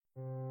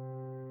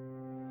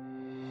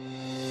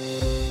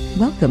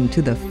Welcome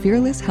to the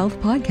Fearless Health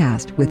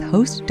Podcast with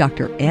host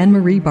Dr.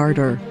 Anne-Marie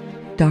Barter.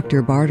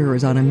 Dr. Barter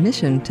is on a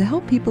mission to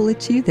help people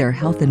achieve their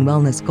health and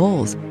wellness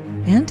goals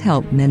and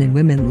help men and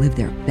women live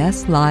their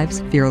best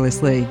lives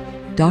fearlessly.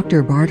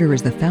 Dr. Barter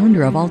is the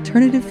founder of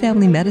Alternative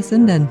Family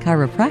Medicine and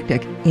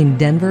Chiropractic in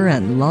Denver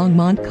and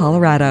Longmont,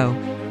 Colorado.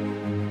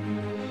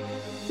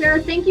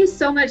 Sarah, thank you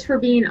so much for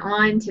being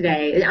on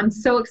today. I'm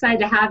so excited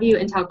to have you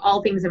and talk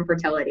all things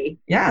infertility.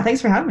 Yeah, thanks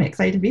for having me.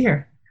 Excited to be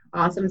here.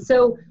 Awesome.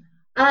 So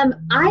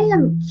I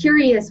am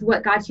curious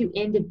what got you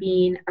into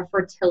being a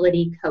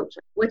fertility coach.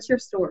 What's your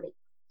story?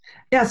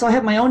 Yeah, so I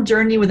have my own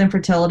journey with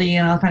infertility,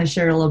 and I'll kind of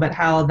share a little bit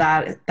how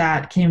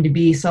that came to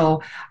be.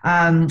 So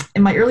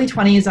in my early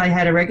 20s, I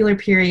had irregular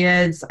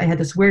periods. I had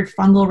this weird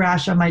fungal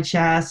rash on my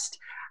chest.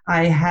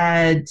 I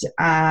had,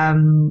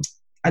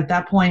 at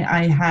that point,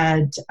 I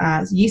had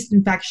yeast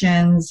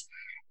infections.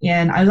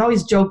 And I was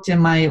always joked in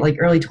my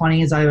early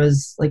 20s, I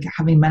was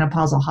having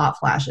menopausal hot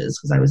flashes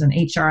because I was in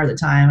HR at the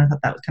time. I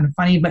thought that was kind of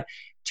funny, but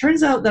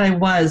turns out that I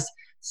was.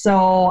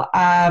 So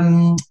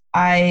I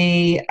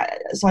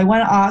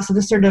went off. So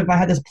I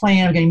had this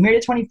plan of getting married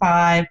at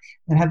 25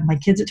 and having my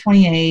kids at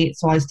 28.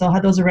 So I still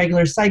had those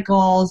irregular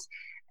cycles,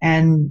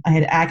 and I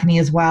had acne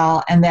as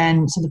well. And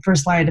then, so the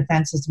first line of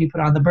defense is to be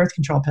put on the birth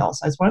control pill.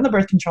 So I was put on the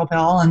birth control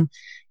pill and,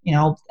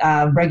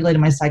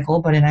 regulated my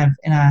cycle, but in a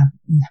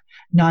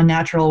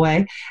non-natural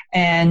way.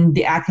 And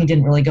the acne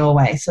didn't really go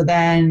away. So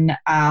then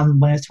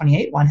when I was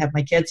 28, I wanted to have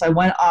my kids. So I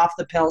went off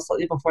the pill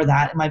slightly before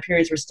that, and my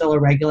periods were still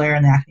irregular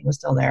and the acne was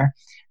still there.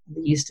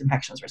 The yeast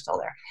infections were still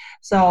there.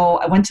 So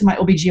I went to my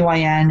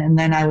OBGYN, and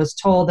then I was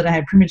told that I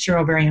had premature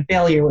ovarian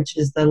failure, which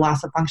is the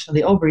loss of function of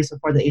the ovaries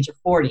before the age of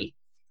 40.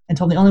 And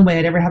told the only way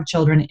I'd ever have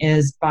children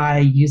is by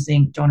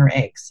using donor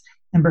eggs.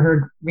 I remember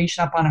her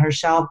reaching up on her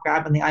shelf,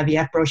 grabbing the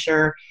IVF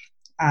brochure,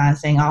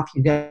 saying, off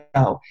you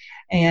go.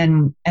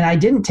 And I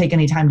didn't take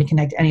any time to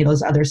connect any of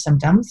those other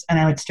symptoms. And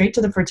I went straight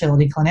to the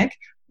fertility clinic,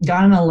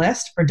 got on a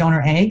list for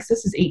donor eggs.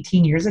 This is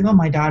 18 years ago.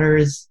 My daughter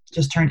is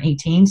just turned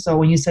 18. So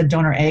when you said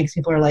donor eggs,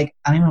 people are like,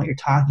 I don't even know what you're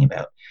talking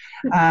about.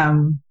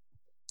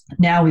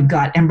 Now we've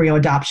got embryo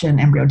adoption,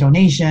 embryo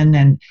donation,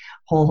 and a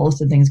whole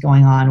host of things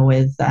going on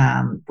with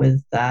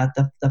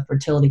the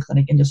fertility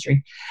clinic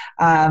industry.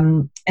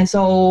 And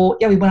so,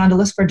 we went on to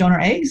list for donor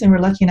eggs, and we're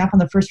lucky enough on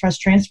the first fresh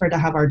transfer to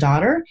have our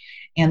daughter.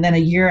 And then a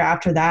year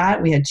after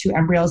that, we had 2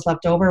 embryos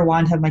left over,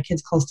 wanted to have my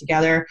kids close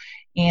together,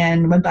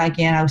 and went back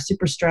in. I was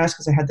super stressed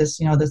because I had this,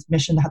 this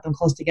mission to have them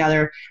close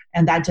together,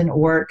 and that didn't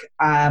work.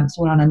 So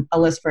went on a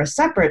list for a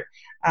separate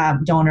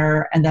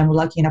donor, and then we're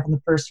lucky enough on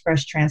the first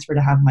fresh transfer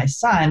to have my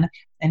son,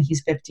 and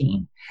he's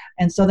 15.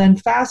 And so then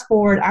fast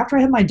forward, after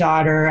I had my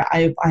daughter,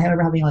 I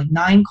remember having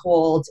 9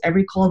 colds.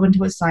 Every cold went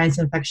to a sinus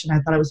infection. I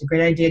thought it was a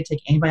great idea to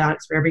take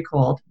antibiotics for every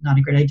cold. Not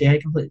a great idea.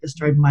 I completely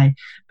destroyed my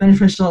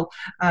beneficial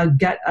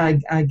gut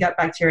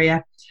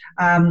bacteria.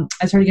 I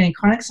started getting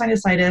chronic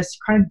sinusitis,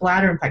 chronic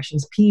bladder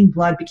infections, peeing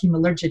blood, became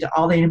allergic to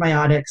all the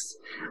antibiotics.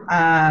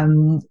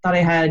 Thought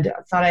I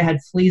had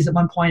fleas at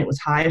one point. It was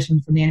high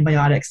from the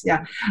antibiotics.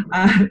 Yeah,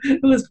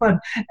 it was fun.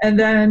 And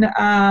then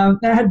I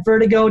had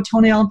vertigo,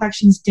 toenail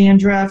infections,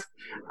 dandruff.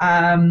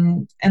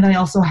 And then I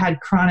also had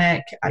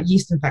chronic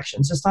yeast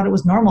infections. Just thought it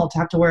was normal to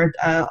have to wear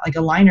a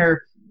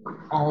liner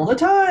all the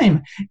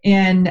time,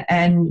 and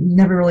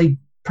never really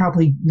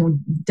properly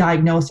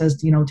diagnosed as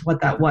to what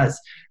that was.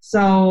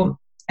 So,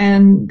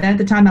 and then at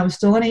the time I was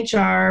still in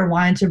HR,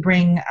 wanted to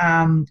bring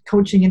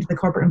coaching into the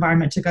corporate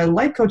environment, took a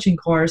life coaching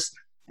course,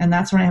 and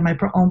that's when I had my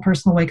own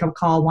personal wake-up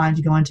call, wanted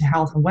to go into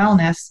health and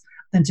wellness.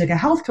 Then took a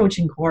health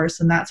coaching course,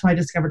 and that's when I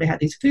discovered I had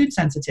these food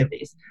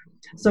sensitivities.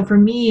 So for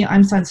me,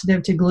 I'm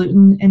sensitive to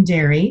gluten and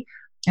dairy,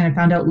 and I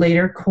found out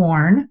later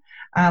corn.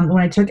 When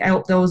I took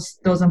out those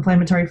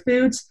inflammatory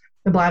foods,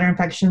 the bladder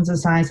infections, the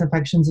sinus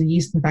infections, the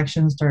yeast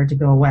infections started to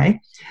go away.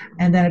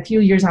 And then a few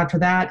years after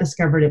that,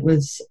 discovered it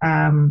was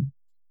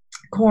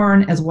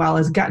corn as well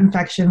as gut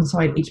infections. So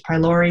I had H.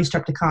 pylori,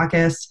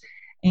 streptococcus,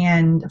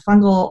 and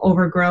fungal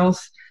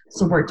overgrowth.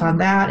 So worked on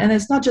that. And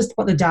it's not just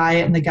about the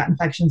diet and the gut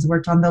infections,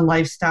 worked on the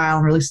lifestyle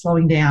and really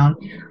slowing down.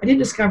 I didn't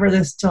discover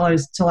this till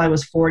I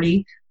was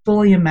 40,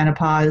 fully in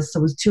menopause. So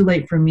it was too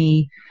late for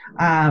me.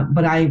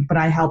 But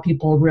I help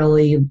people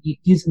really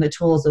using the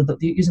tools of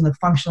using the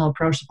functional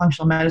approach, the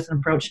functional medicine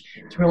approach,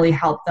 to really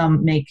help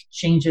them make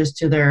changes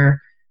to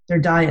their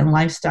diet and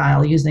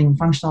lifestyle using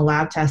functional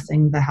lab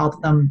testing to help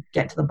them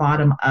get to the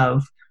bottom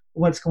of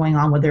what's going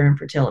on with their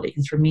infertility.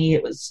 Because for me,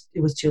 it was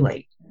too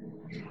late.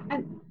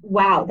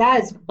 Wow,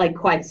 that is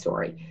quite a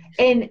story.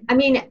 And I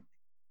mean,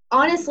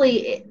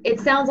 honestly, it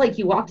sounds like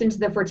you walked into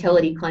the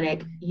fertility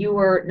clinic, you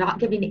were not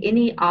given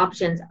any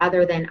options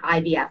other than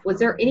IVF. Was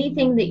there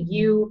anything that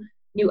you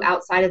knew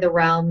outside of the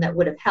realm that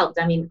would have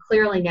helped? I mean,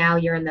 clearly now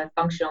you're in the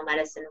functional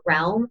medicine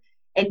realm,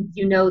 and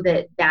you know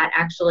that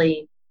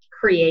actually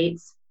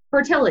creates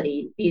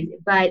fertility.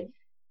 But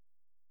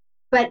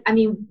I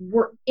mean,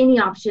 were any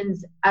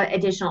options,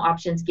 additional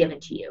options given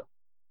to you?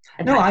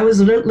 No, I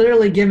was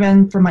literally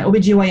given, from my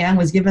OBGYN,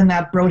 was given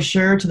that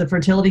brochure to the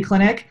fertility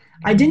clinic.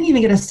 I didn't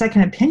even get a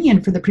second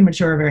opinion for the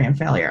premature ovarian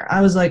failure.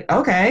 I was like,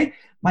 okay,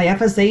 my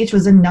FSH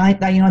was in the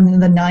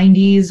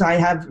 90s. I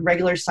have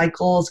regular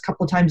cycles a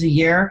couple of times a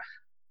year.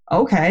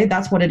 Okay,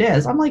 that's what it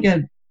is. I'm like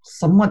a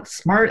somewhat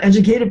smart,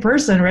 educated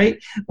person, right?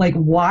 Like,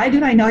 why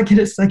did I not get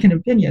a second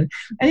opinion?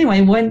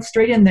 Anyway, went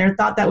straight in there,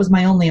 thought that was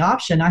my only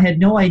option. I had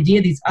no idea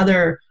these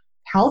other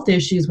health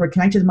issues were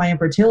connected to my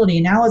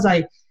infertility. Now, as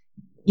I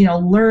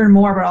learn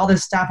more about all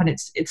this stuff, and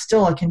it's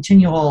still a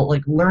continual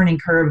like learning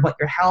curve about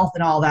your health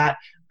and all that.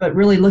 But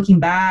really looking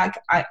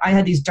back, I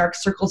had these dark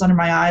circles under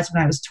my eyes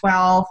when I was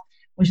 12,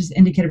 which is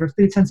indicative of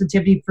food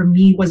sensitivity. For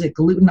me, was it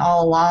gluten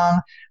all along?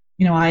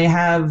 I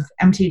have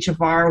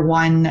MTHFR,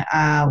 one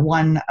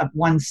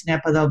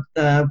SNP of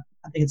the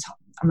I think it's,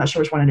 I'm not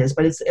sure which one it is,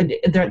 but I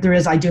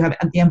do have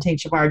the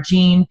MTHFR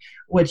gene,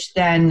 which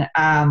then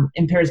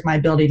impairs my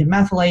ability to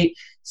methylate.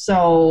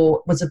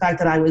 So was the fact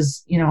that I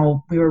was,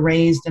 we were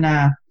raised in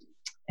a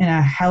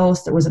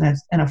house that was in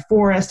a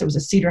forest. It was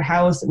a cedar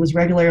house. It was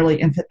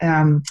regularly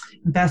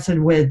infested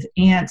with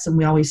ants, and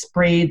we always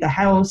sprayed the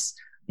house.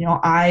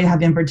 I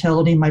have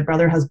infertility. My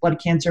brother has blood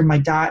cancer. My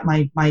dog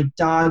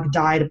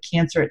died of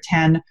cancer at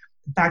 10.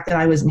 The fact that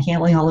I was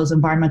inhaling all those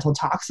environmental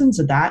toxins,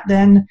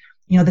 then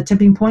the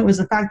tipping point was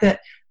the fact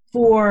that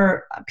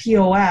for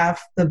POF,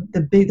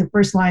 the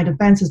first line of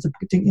defense is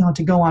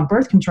to go on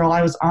birth control.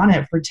 I was on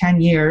it for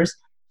 10 years,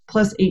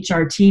 plus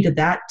HRT to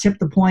that tipped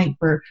the point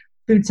for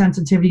food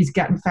sensitivities,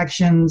 gut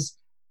infections,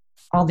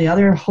 all the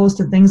other host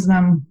of things that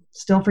I'm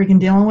still freaking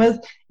dealing with.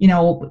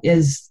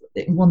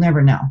 We'll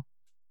never know.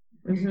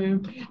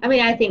 Mm-hmm. I mean,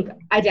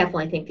 I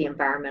definitely think the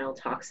environmental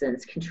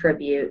toxins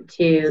contribute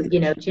to,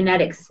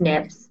 genetic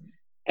SNPs,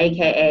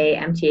 aka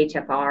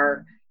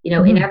MTHFR,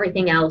 and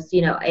everything else.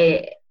 We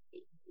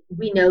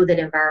know that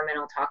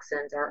environmental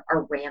toxins are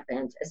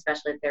rampant,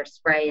 especially if they're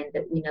spray, and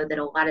that we know that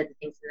a lot of the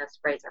things in those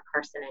sprays are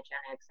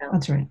carcinogenic. So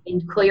that's right.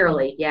 And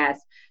clearly,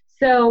 yes.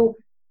 So,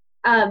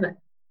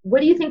 what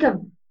do you think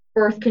of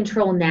birth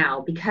control now?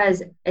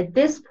 Because at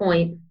this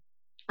point,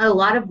 a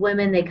lot of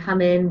women, they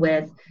come in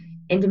with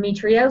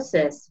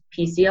endometriosis,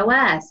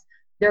 PCOS,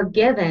 they're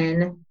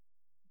given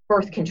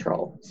birth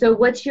control. So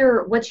what's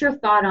your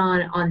thought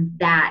on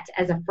that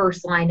as a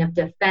first line of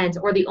defense,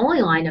 or the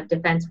only line of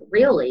defense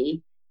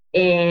really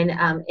in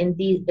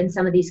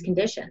some of these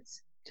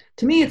conditions?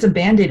 To me, it's a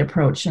Band-Aid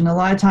approach. And a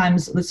lot of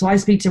times, so I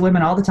speak to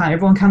women all the time,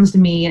 everyone comes to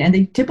me and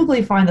they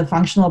typically find the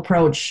functional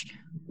approach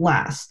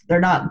last.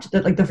 They're not,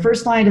 like the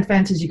first line of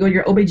defense is you go to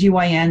your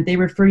OBGYN, they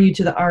refer you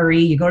to the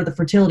RE, you go to the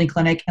fertility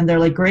clinic, and they're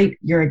like, great,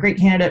 you're a great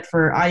candidate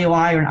for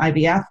IUI or an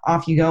IVF,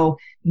 off you go.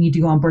 You need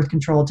to go on birth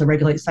control to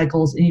regulate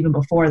cycles, and even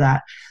before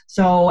that.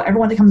 So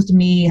everyone that comes to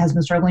me has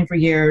been struggling for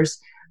years.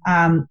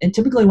 And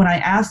typically when I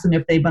ask them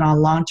if they've been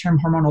on long-term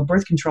hormonal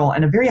birth control,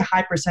 and a very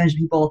high percentage of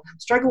people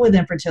struggle with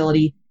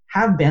infertility,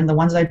 have been, the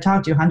ones that I've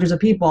talked to, hundreds of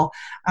people,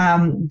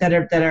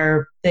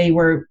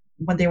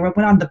 when they went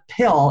on the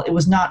pill, it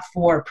was not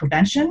for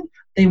prevention.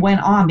 They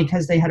went on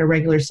because they had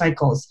irregular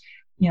cycles,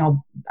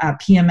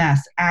 PMS,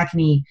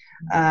 acne,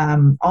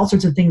 all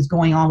sorts of things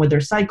going on with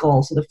their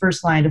cycle. So the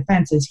first line of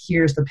defense is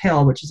here's the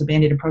pill, which is a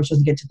Band-Aid approach,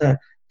 doesn't get to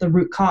the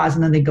root cause,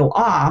 and then they go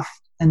off,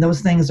 and those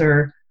things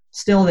are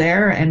still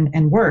there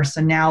and worse.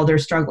 And now they're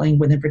struggling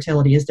with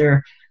infertility. Is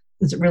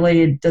it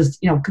related?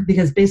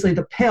 Because basically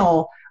the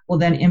pill will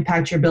then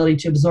impact your ability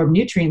to absorb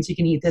nutrients. You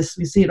can eat this.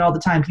 We see it all the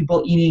time.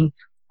 People eating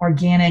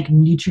organic,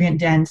 nutrient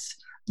dense,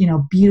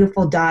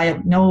 beautiful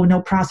diet,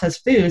 no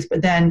processed foods,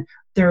 but then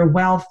they're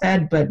well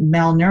fed but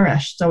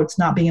malnourished, so it's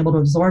not being able to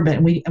absorb it.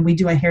 And we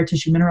do a hair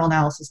tissue mineral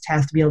analysis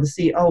test to be able to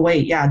see, oh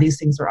wait, yeah, these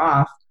things are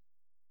off.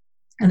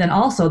 And then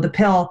also the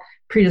pill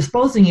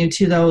predisposing you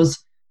to those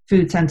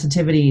food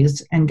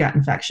sensitivities and gut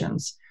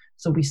infections.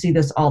 So we see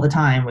this all the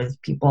time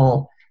with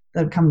people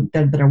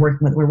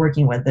that we're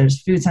working with.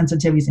 There's food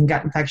sensitivities and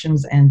gut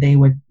infections, and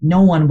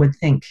no one would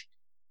think.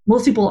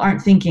 Most people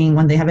aren't thinking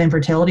when they have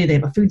infertility, they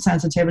have a food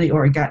sensitivity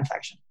or a gut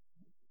infection.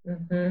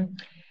 Mm-hmm.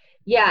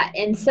 Yeah.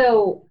 And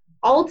so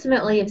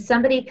ultimately, if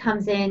somebody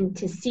comes in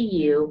to see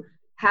you,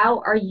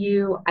 how are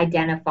you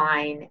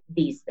identifying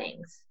these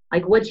things?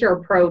 Like, what's your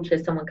approach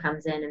if someone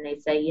comes in and they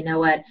say, you know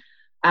what,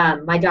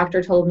 my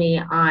doctor told me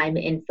I'm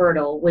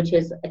infertile, which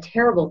is a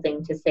terrible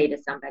thing to say to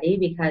somebody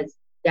because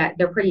that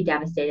they're pretty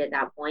devastated at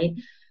that point.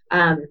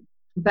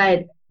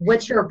 But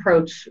what's your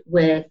approach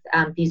with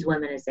these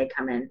women as they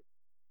come in?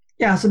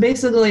 Yeah, so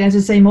basically, as I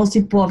say, most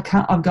people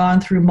have gone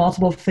through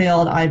multiple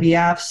failed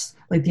IVFs,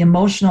 like the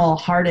emotional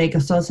heartache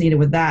associated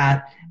with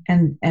that,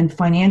 and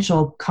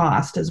financial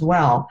cost as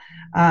well.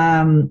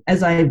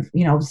 As I've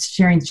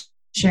sharing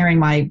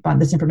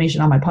this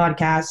information on my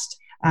podcast,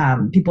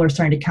 people are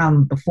starting to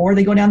come before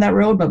they go down that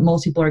road, but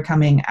most people are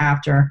coming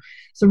after.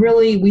 So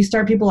really, we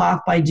start people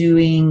off by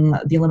doing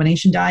the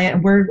elimination diet,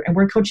 and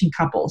we're coaching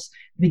couples.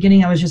 In the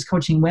beginning, I was just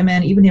coaching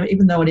women,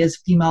 even though it is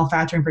female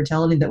factor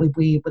infertility that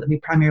we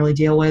primarily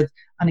deal with: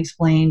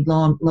 unexplained,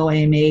 low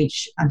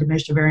AMH,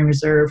 undiminished ovarian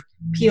reserve,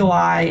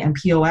 POI, and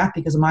POF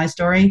because of my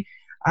story.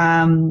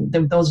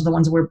 Those are the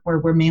ones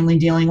we're mainly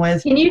dealing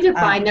with. Can you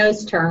define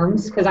those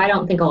terms? Because I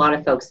don't think a lot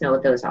of folks know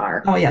what those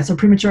are. Oh yeah, so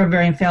premature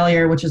ovarian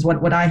failure, which is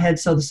what I had.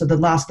 So the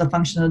loss of the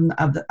function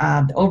of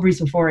the ovaries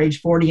before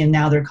age 40, and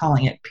now they're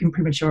calling it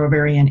premature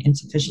ovarian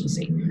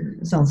insufficiency.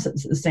 So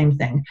it's the same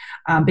thing.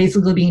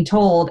 Basically being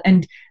told,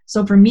 and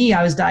so for me,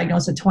 I was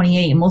diagnosed at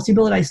 28, and most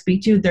people that I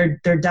speak to,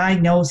 they're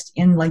diagnosed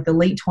in like the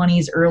late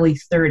 20s, early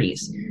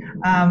 30s,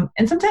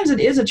 and sometimes it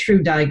is a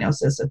true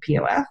diagnosis of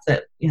POF,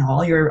 that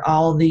all your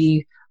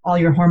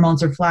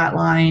hormones are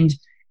flatlined,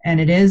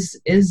 and it is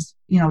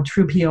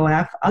true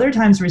POF. Other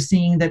times we're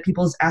seeing that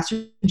people's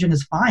estrogen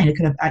is fine. It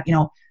could have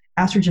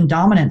estrogen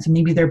dominance, and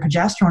maybe their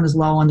progesterone is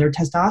low and their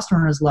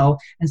testosterone is low,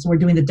 and so we're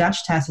doing the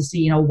Dutch test to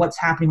see what's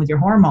happening with your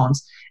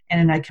hormones. And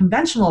in a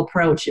conventional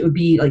approach, it would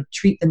be like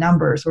treat the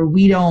numbers, where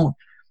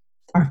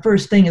our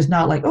first thing is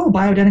not like, oh,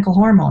 bioidentical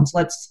hormones.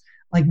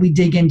 We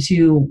dig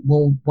into,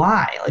 well,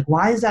 why? Like,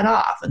 why is that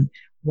off? And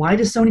why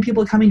do so many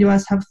people coming to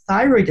us have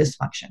thyroid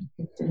dysfunction?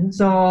 Mm-hmm.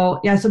 So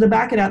to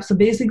back it up, so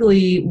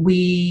basically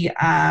we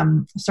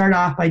start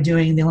off by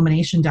doing the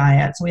elimination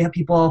diet. So we have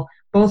people,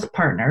 both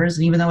partners,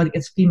 and even though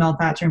it's female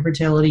factor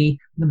infertility,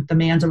 the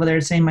man's over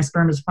there saying my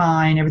sperm is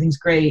fine, everything's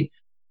great.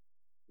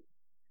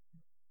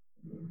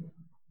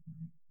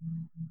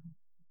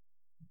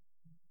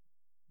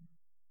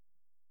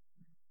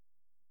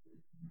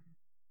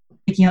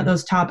 Taking out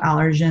those top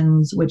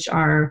allergens, which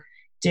are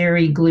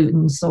dairy,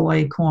 gluten,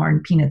 soy,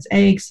 corn, peanuts,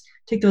 eggs.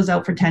 Take those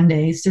out for 10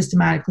 days,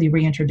 systematically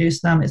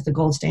reintroduce them. It's the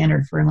gold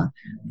standard for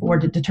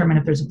to determine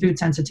if there's a food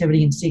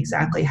sensitivity and see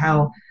exactly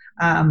how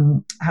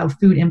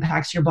food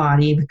impacts your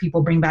body. If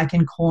people bring back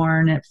in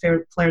corn, it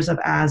flares up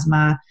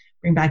asthma.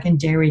 Bring back in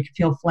dairy, you could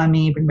feel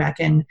phlegmy. Bring back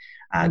in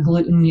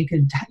gluten, you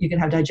could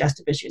have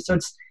digestive issues. So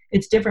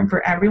it's different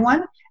for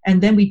everyone.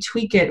 And then we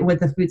tweak it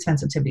with a food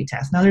sensitivity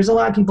test. Now, there's a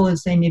lot of people that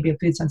say maybe a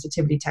food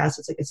sensitivity test,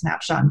 it's like a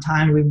snapshot in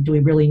time. Do we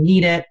really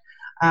need it?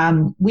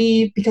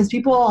 Because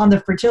people on the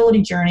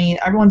fertility journey,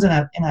 everyone's in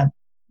a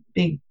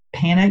big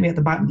panic. We have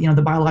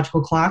the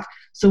biological clock.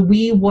 So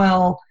we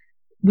will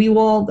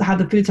have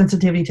the food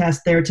sensitivity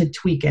test there to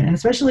tweak it. And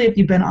especially if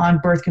you've been on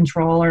birth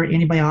control or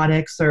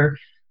antibiotics or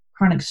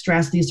chronic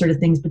stress, these sort of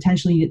things,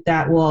 potentially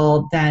that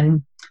will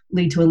then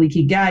lead to a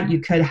leaky gut.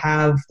 You could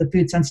have the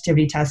food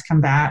sensitivity test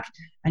come back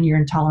and you're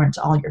intolerant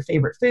to all your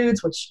favorite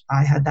foods, which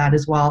I had that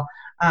as well.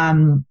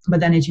 But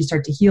then as you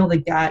start to heal the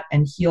gut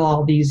and heal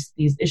all these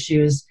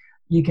issues,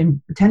 you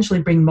can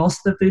potentially bring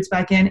most of the foods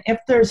back in if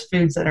there's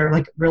foods that are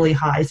like really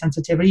high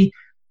sensitivity.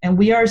 And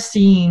we are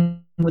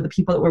seeing with the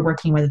people that we're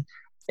working with,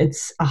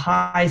 it's a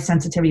high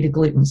sensitivity to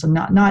gluten. So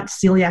not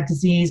celiac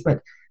disease,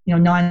 but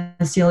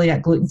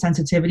non-celiac gluten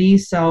sensitivity.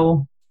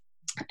 So,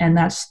 and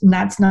that's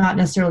not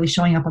necessarily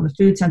showing up on the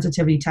food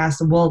sensitivity test.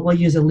 So we'll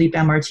use a LEAP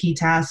MRT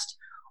test,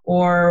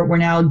 or we're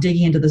now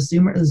digging into the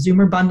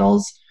Zoomer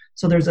bundles.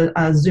 So there's a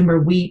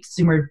Zoomer wheat,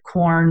 Zoomer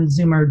corn,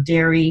 Zoomer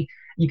dairy.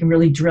 You can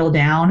really drill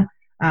down.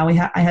 I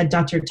had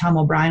Dr. Tom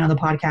O'Brien on the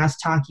podcast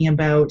talking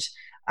about,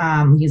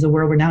 he's a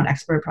world-renowned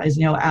expert,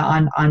 probably,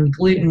 on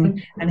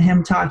gluten, and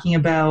him talking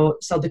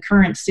about, so the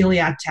current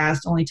celiac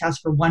test only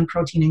tests for one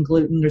protein in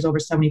gluten. There's over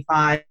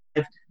 75.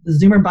 The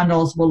Zoomer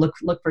bundles will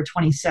look for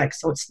 26.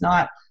 So it's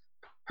not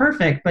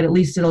perfect, but at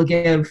least it'll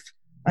give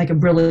like a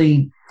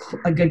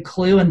good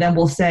clue. And then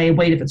we'll say,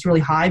 wait, if it's really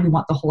high, we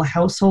want the whole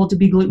household to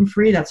be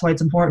gluten-free. That's why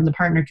it's important. The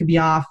partner could be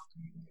off,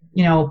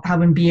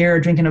 having beer,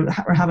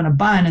 or having a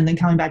bun, and then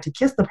coming back to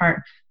kiss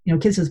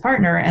his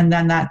partner, and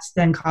then that's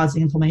then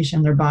causing inflammation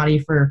in their body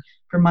for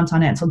months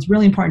on end. So it's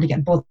really important to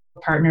get both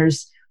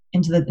partners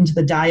into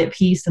the diet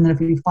piece, and then if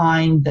we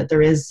find that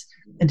there is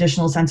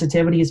additional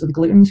sensitivities with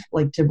gluten,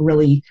 like to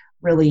really,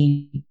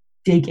 really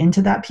dig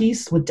into that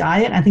piece with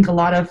diet. I think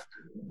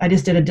I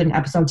just did an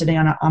episode today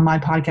on my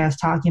podcast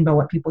talking about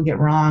what people get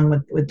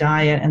wrong with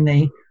diet, and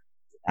they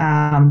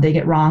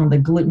get wrong the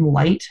gluten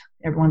light.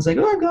 Everyone's like,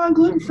 oh, I've gone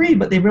gluten-free,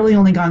 but they've really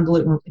only gone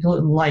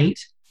gluten light.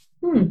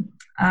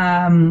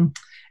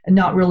 And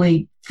not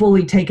really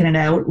fully taken it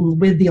out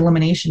with the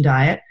elimination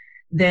diet.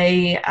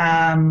 They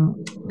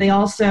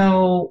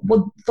also,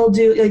 they'll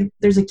do,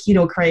 there's a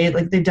keto crate,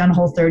 they've done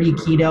Whole30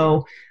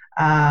 keto,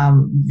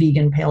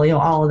 vegan, paleo,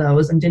 all of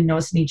those, and didn't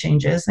notice any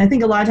changes. And I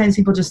think a lot of times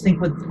people just think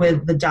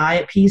with the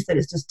diet piece that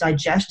it's just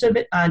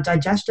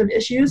digestive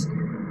issues,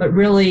 but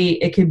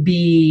really it could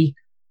be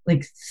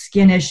like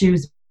skin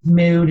issues,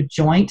 mood,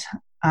 joint,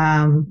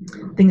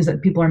 things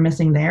that people are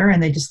missing there,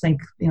 and they just think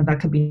that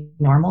could be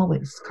normal.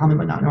 It's common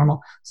but not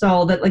normal.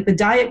 So that the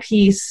diet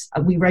piece,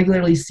 we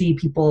regularly see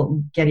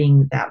people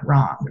getting that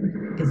wrong,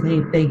 because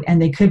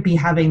they could be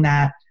having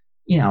that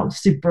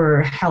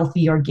super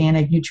healthy,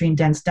 organic, nutrient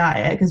dense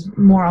diet, because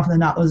more often than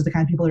not those are the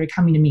kind of people that are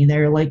coming to me.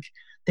 They're like,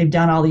 they've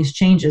done all these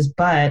changes,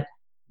 but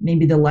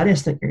maybe the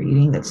lettuce that you're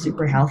eating that's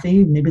super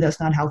healthy, maybe that's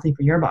not healthy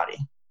for your body.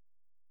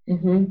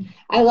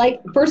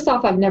 Mm-hmm. First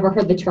off, I've never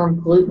heard the term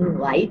gluten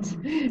light.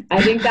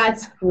 I think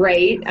that's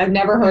great. I've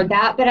never heard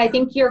that, but I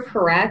think you're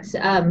correct.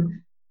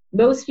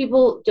 Most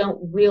people don't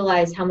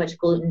realize how much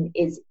gluten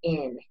is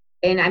in.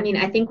 And I mean,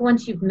 I think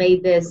once you've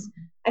made this,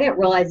 I didn't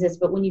realize this,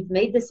 but when you've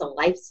made this a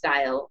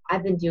lifestyle,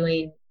 I've been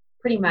doing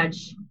pretty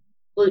much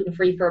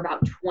gluten-free for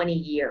about 20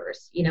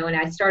 years, and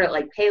I started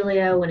like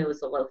paleo when it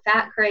was a low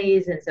fat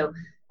craze. And so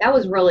that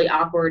was really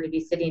awkward to be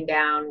sitting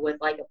down with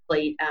like a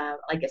plate,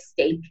 like a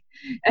steak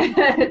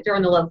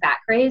during the low fat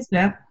craze.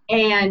 Yeah.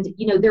 And,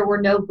 there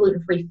were no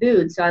gluten-free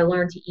foods. So I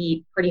learned to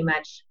eat pretty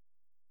much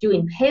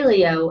doing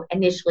paleo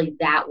initially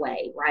that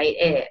way,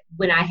 right?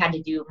 When I had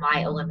to do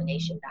my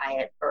elimination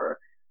diet for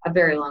a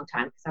very long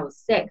time because I was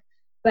sick.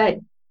 But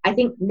I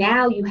think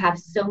now you have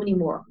so many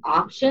more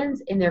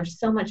options and there's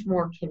so much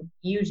more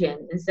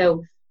confusion. And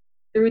so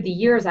through the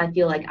years, I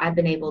feel like I've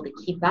been able to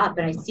keep up,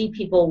 but I see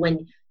people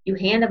when you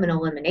hand them an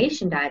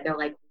elimination diet, they're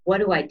like, what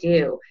do I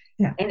do?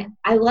 Yeah. And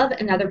I love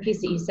another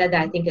piece that you said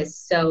that I think is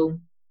so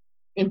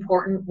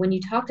important when you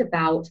talked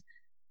about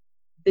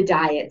the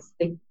diets,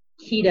 the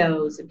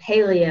ketos, the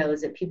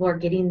paleos, that people are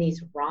getting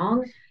these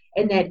wrong,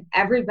 and that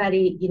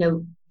everybody,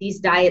 these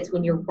diets,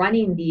 when you're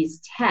running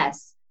these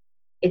tests,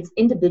 it's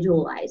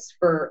individualized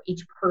for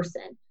each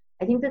person.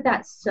 I think that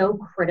that's so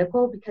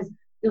critical because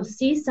you'll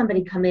see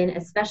somebody come in,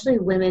 especially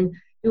women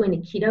doing a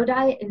keto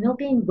diet, and they'll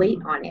gain weight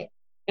on it.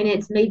 And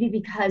it's maybe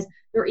because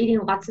they're eating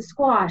lots of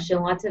squash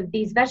and lots of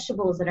these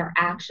vegetables that are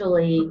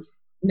actually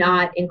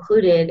not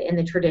included in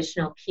the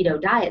traditional keto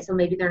diet. So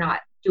maybe they're not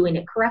doing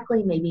it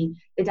correctly. Maybe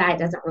the diet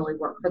doesn't really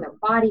work for their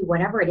body,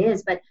 whatever it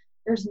is. But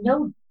there's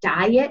no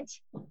diet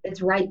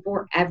that's right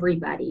for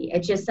everybody.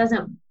 It just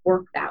doesn't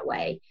work that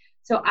way.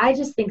 So I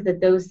just think that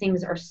those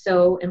things are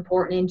so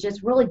important, and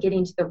just really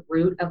getting to the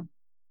root of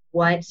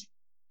what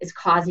is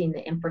causing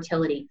the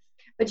infertility.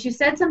 But you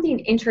said something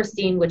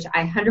interesting, which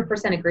I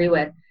 100% agree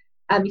with.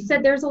 You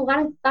said there's a lot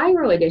of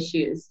thyroid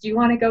issues. Do you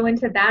want to go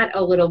into that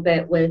a little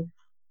bit with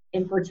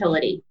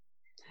infertility?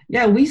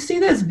 Yeah, we see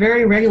this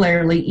very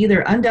regularly,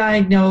 either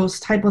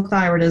undiagnosed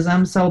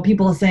hypothyroidism. So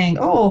people are saying,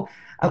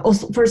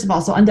 first of all,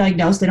 so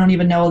undiagnosed, they don't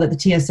even know that the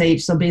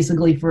TSH, so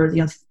basically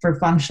for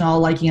functional,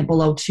 liking it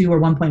below 2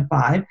 or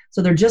 1.5.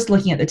 So they're just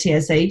looking at the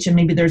TSH, and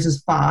maybe there's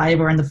this 5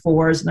 or in the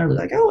 4s, and they're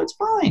like, oh, it's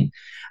fine.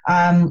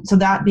 So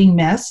that being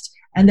missed,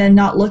 and then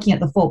not looking at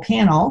the full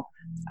panel.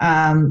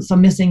 So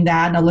missing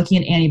that, not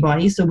looking at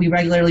antibodies. So we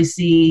regularly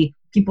see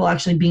people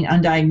actually being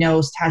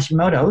undiagnosed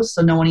Hashimoto's.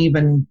 So no one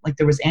even, like,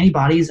 there was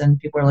antibodies and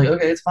people are like,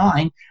 okay, it's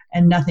fine.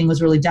 And nothing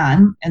was really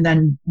done. And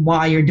then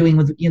why you're dealing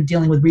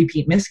with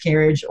repeat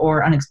miscarriage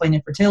or unexplained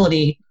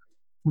infertility,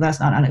 well, that's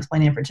not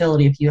unexplained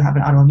infertility if you have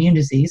an autoimmune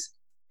disease.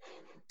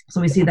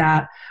 So we see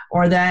that.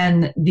 Or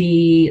then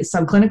the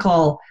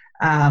subclinical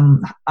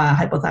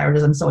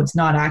hypothyroidism. So it's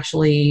not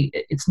actually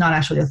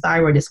a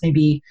thyroid. It's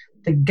maybe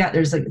the gut,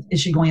 there's an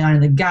issue going on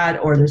in the gut,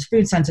 or there's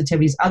food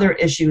sensitivities, other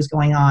issues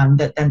going on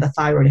that then the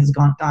thyroid has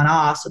gone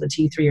off. So the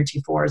T3 or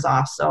T4 is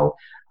off. So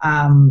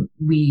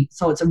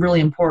so it's a really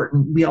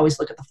important, we always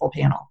look at the full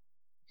panel.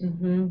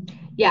 Mm-hmm.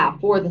 Yeah.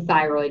 For the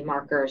thyroid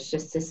markers,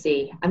 just to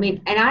see. I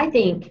mean, and I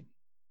think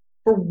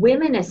for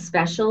women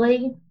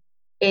especially,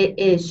 it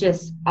is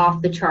just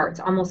off the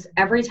charts. Almost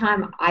every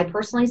time I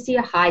personally see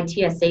a high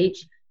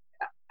TSH,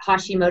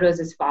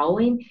 Hashimoto's is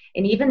following.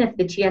 And even if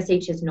the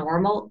TSH is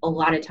normal, a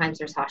lot of times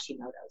there's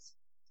Hashimoto's.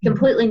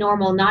 Completely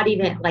normal, not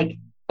even like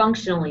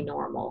functionally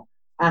normal,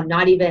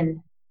 not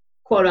even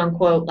quote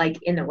unquote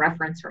like in the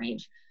reference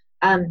range.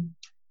 And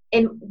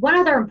one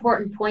other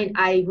important point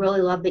I really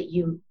love that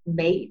you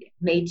made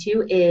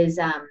too is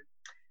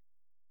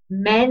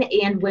men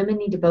and women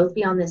need to both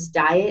be on this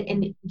diet.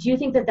 And do you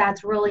think that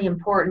that's really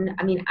important?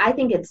 I mean, I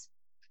think it's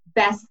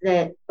best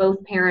that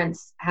both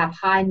parents have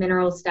high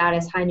mineral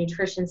status, high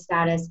nutrition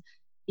status,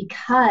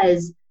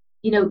 because,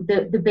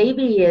 the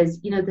baby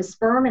is, the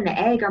sperm and the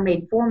egg are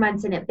made 4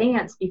 months in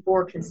advance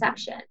before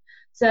conception.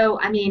 So,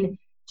 I mean,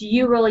 do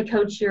you really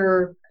coach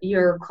your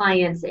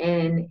clients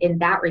in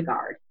that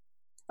regard?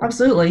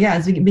 Absolutely. Yeah.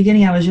 At the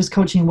beginning, I was just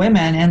coaching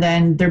women, and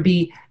then there'd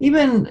be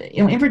even,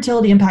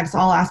 infertility impacts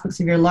all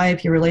aspects of your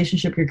life, your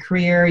relationship, your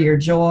career, your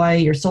joy,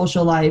 your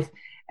social life.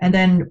 And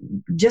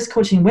then just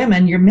coaching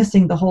women, you're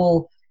missing the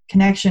whole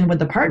connection with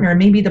the partner.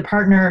 Maybe the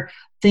partner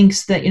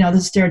thinks that,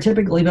 this is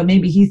stereotypically, but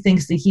maybe he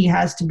thinks that he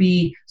has to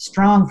be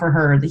strong for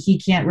her, that he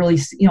can't really,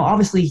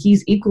 obviously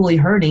he's equally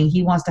hurting.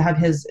 He wants to have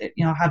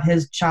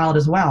his child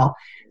as well.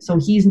 So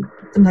he's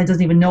sometimes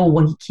doesn't even know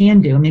what he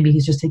can do. Maybe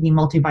he's just taking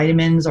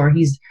multivitamins, or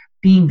he's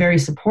being very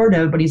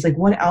supportive, but he's like,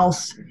 what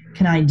else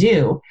can I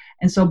do?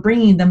 And so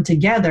bringing them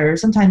together,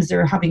 sometimes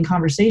they're having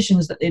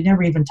conversations that they've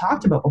never even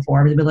talked about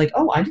before. They'd be like,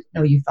 oh, I didn't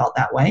know you felt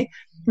that way.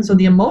 So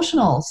the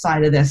emotional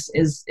side of this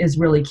is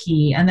really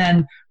key. And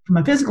then from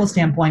a physical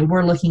standpoint,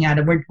 we're looking at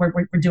it.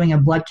 We're doing a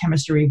blood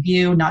chemistry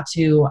review, not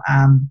to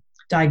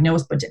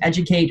diagnose, but to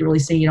educate, to really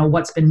see,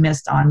 what's been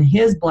missed on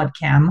his blood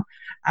chem.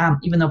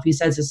 Even though if he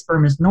says his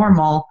sperm is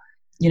normal,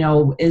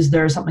 is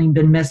there something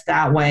been missed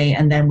that way?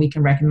 And then we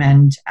can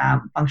recommend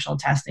functional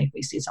testing if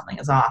we see something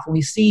is off. And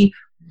we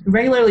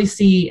regularly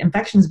see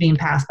infections being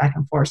passed back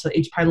and forth. So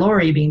H.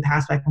 pylori being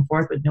passed back and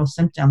forth with no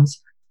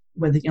symptoms,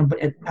 but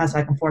it passed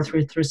back and forth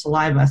through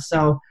saliva.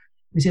 So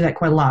we see that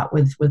quite a lot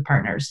with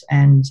partners,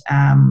 and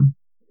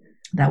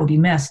that would be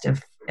missed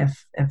if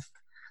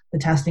the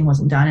testing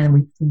wasn't done, and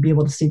we'd be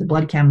able to see the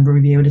blood chem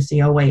review to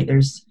see, oh wait,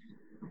 there's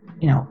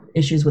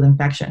issues with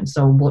infection.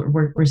 So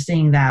we're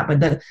seeing that,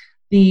 but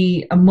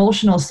the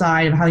emotional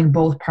side of having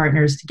both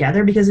partners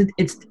together, because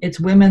it's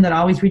women that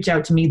always reach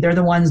out to me. They're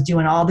the ones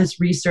doing all this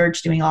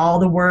research, doing all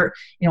the work,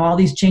 all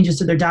these changes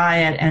to their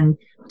diet, and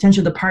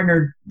potentially the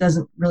partner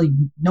doesn't really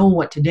know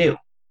what to do.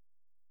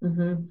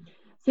 Mm-hmm.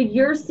 So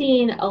you're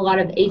seeing a lot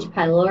of H.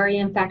 pylori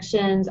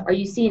infections. Are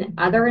you seeing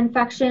other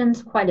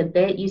infections quite a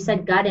bit? You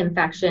said gut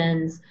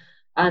infections.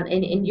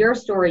 In your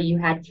story, you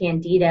had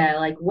candida.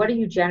 Like, what are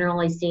you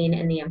generally seeing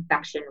in the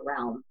infection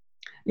realm?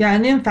 Yeah,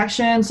 and the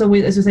infection, so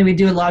as we say, we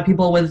do a lot of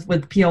people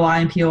with POI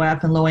and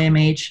POF and low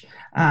AMH.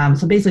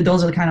 So basically,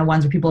 those are the kind of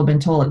ones where people have been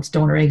told it's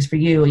donor eggs for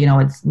you.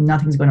 It's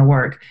nothing's going to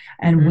work,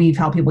 and we've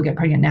helped people get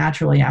pregnant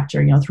naturally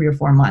after 3 or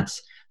 4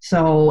 months.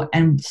 So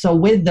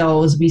with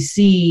those, we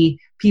see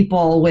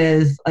people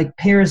with like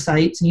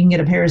parasites, and you can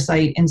get a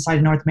parasite inside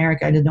of North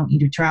America. I don't need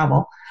to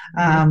travel.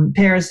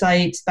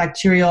 Parasites,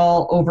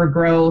 bacterial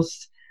overgrowth,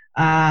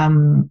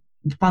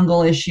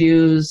 fungal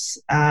issues,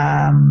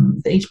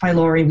 the H.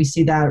 pylori, we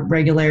see that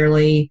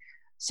regularly.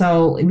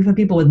 So we've had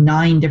people with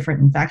 9 different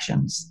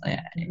infections,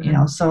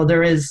 so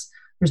there's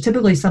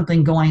typically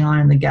something going on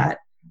in the gut.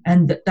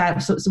 And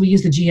so we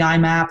use the GI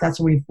map.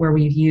 That's where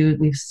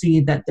we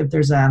see that if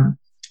there's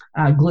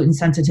gluten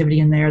sensitivity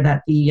in there,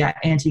 that the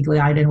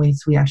anti-gliadin,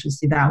 we actually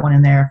see that one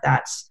in there. If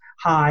that's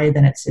high,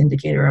 then it's an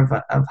indicator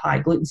of high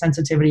gluten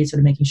sensitivity. So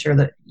to making sure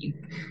that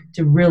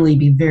to really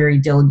be very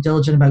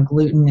diligent about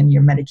gluten and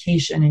your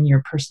medication and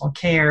your personal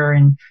care,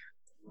 and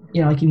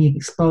like you be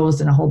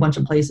exposed in a whole bunch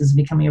of places,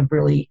 becoming a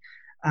really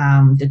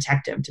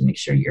detective to make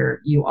sure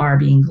you are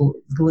being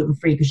gluten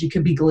free, because you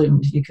could be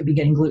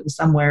getting gluten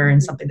somewhere in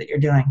something that you're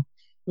doing.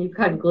 You've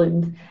got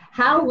gluten.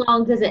 How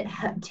long does it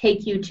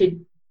take you to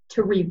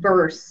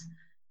reverse,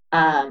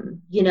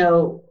 kind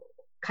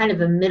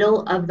of a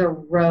middle of the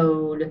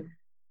road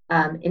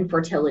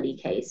infertility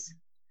case?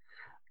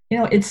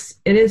 It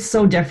is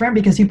so different,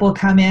 because people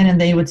come in and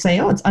they would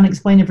say, oh, it's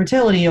unexplained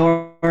infertility,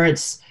 or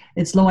it's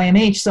low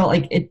AMH. So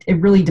like it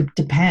really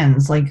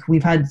depends. Like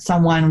we've had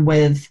someone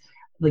with,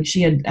 like,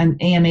 she had an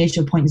AMH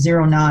of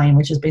 0.09,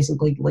 which is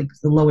basically like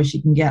the lowest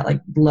you can get,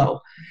 like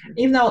low.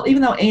 Even though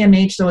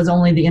AMH though is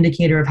only the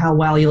indicator of how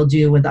well you'll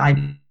do with IV.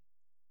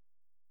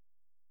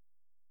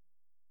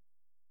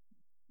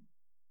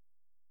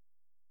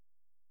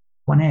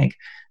 One egg.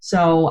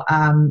 So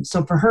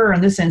for her in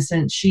this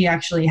instance, she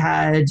actually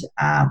had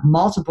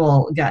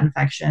multiple gut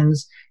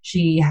infections.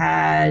 She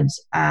actually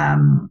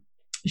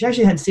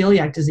had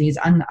celiac disease,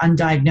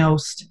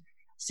 undiagnosed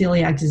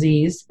celiac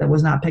disease that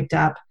was not picked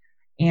up.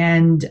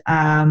 And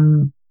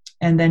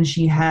then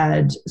she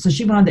went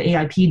on the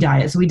AIP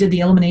diet. So we did the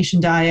elimination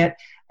diet,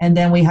 and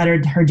then we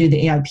had her do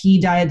the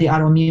AIP diet, the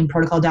autoimmune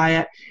protocol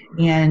diet,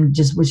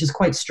 which is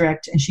quite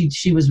strict. And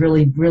she was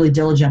really, really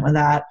diligent with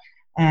that.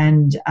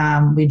 And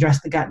we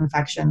addressed the gut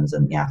infections,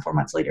 and 4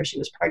 months later she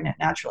was pregnant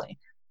naturally.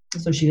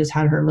 So she just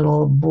had her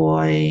little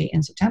boy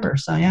in September.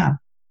 So yeah.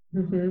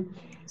 Mm-hmm.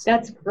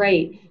 That's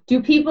great.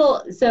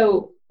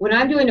 So when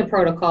I'm doing a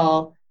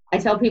protocol, I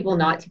tell people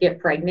not to get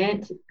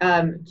pregnant.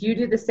 Do you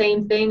do the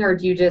same thing, or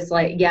do you just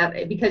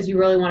because you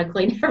really want to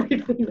clean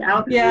everything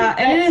out? Yeah,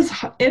 and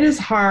it is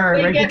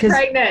hard, right? Get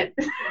pregnant.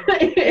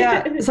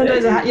 Yeah,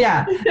 sometimes,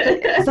 yeah.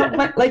 So,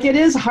 but like it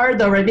is hard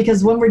though, right?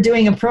 Because when we're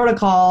doing a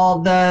protocol,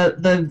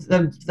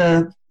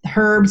 the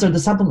herbs or the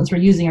supplements we're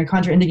using are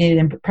contraindicated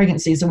in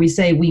pregnancy. So we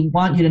say we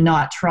want you to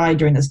not try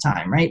during this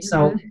time, right? Mm-hmm.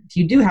 So if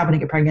you do happen to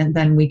get pregnant,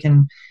 then we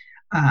can.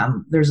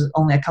 There's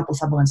only a couple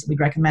supplements that we'd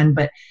recommend,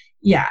 but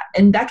yeah,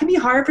 and that can be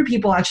hard for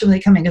people actually when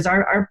they come in, because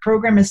our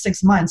program is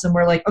 6 months, and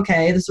we're like,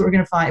 okay, this is what we're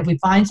going to find. If we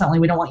find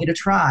something we don't want you to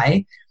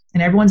try,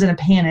 and everyone's in a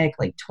panic,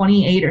 like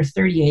 28 or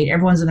 38,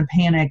 everyone's in a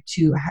panic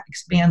to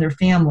expand their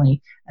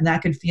family, and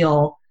that could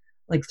feel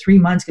like 3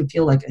 months could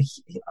feel like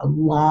a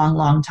long,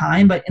 long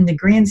time. But in the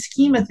grand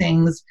scheme of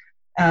things,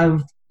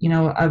 of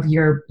your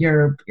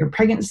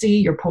pregnancy,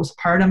 your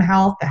postpartum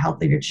health, the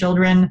health of your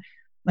children.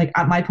 Like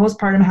my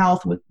postpartum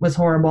health was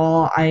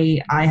horrible.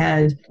 I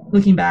had,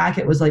 looking back,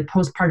 it was like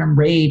postpartum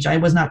rage. I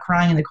was not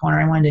crying in the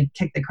corner. I wanted to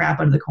kick the crap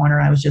out of the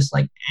corner. I was just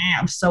like,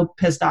 I'm so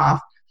pissed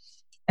off.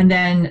 And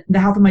then the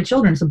health of my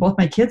children. So both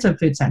my kids have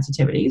food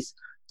sensitivities.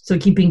 So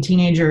keeping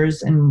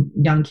teenagers and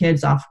young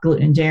kids off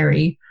gluten and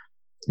dairy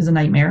is a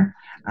nightmare.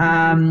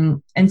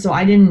 And so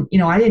I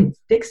didn't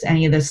fix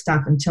any of this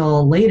stuff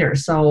until later.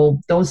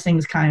 So those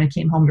things kind of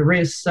came home to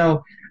roost.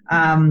 So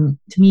to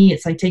me,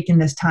 it's like taking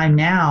this time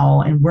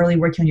now and really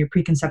working on your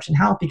preconception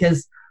health,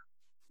 because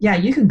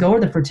you could go to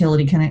the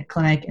fertility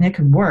clinic and it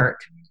could work,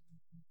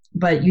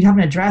 but you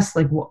haven't addressed,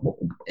 like,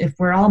 if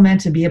we're all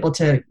meant to be able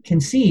to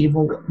conceive,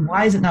 well,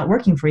 why is it not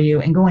working for you?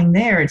 And going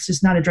there, it's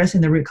just not addressing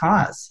the root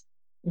cause.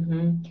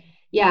 Mm-hmm.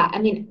 Yeah. I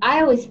mean,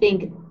 I always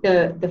think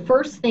the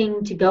first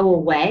thing to go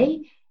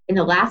away and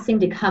the last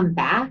thing to come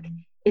back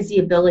is the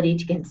ability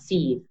to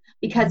conceive,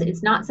 because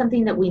it's not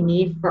something that we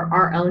need for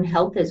our own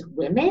health as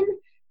women.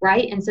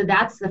 Right. And so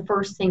that's the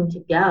first thing to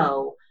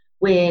go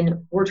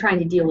when we're trying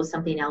to deal with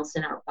something else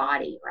in our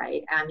body.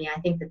 Right. I mean, I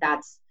think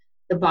that's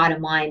the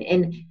bottom line.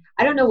 And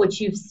I don't know what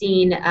you've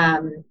seen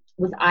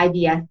with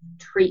IVF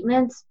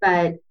treatments,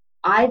 but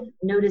I've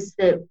noticed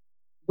that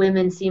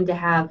women seem to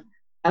have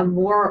a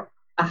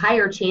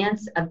higher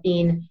chance of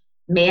being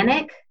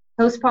manic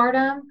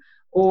postpartum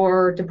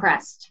or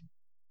depressed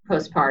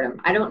postpartum.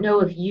 I don't know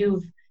if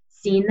you've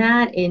seen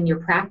that in your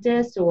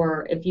practice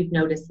or if you've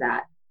noticed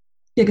that.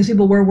 Yeah, because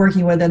people we're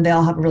working with, and they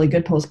all have a really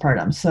good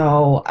postpartum.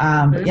 So,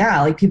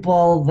 yeah, like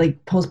people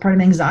like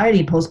postpartum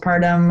anxiety,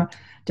 postpartum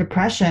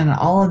depression,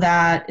 all of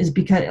that is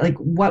because like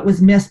what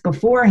was missed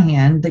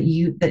beforehand that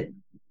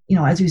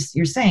as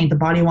you're saying, the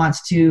body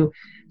wants to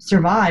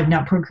survive,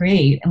 not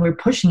procreate, and we're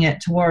pushing it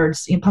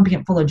towards pumping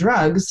it full of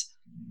drugs,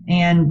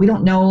 and we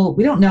don't know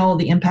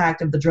the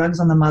impact of the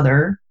drugs on the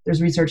mother.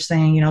 There's research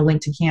saying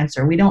linked to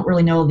cancer. We don't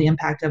really know the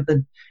impact of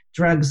the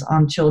drugs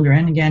on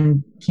children,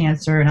 again,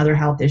 cancer and other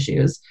health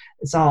issues.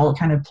 It's all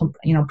kind of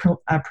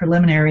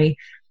preliminary.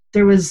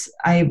 There was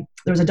a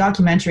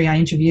documentary. I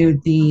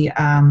interviewed the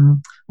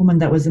woman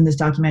that was in this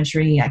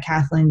documentary,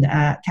 Kathleen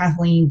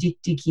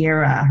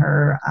DiChiara,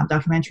 her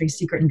documentary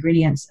Secret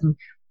Ingredients, and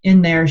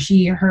in there,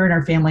 her and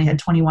her family had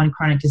 21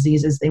 chronic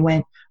diseases. They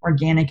went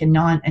organic and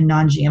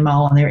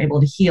non-GMO, and they were able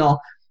to heal.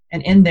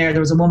 And in there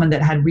was a woman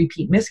that had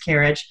repeat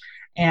miscarriage,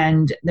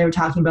 and they were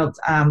talking about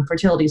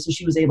fertility. So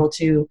she was able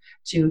to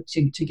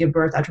give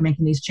birth after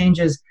making these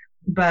changes.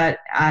 But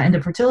in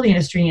the fertility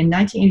industry, in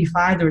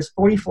 1985, there was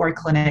 44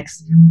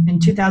 clinics. In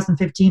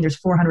 2015, there's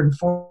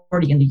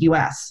 440 in the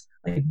U.S.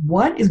 Like,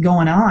 what is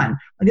going on?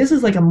 Like, this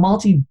is like a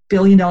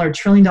multi-billion-dollar,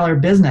 trillion-dollar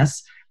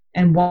business.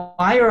 And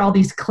why are all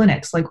these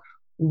clinics? Like,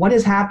 what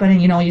is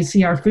happening? You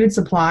see our food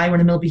supply. We're in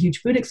the middle of a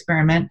huge food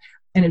experiment,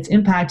 and it's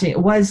impacting.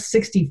 It was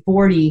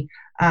 60-40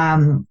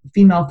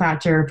 female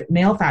factor,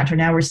 male factor.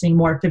 Now we're seeing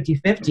more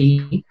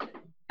 50-50.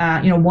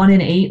 1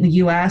 in 8 in the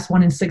U.S.,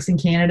 1 in 6 in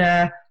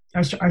Canada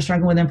are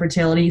struggling with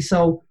infertility.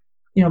 So,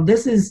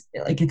 this is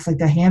like, it's like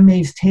the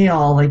Handmaid's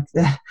Tale, like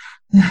the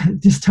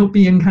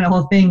dystopian kind of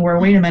whole thing where,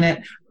 wait a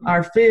minute,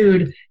 our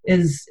food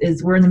is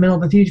we're in the middle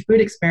of a huge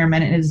food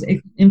experiment and is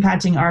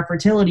impacting our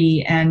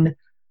fertility, and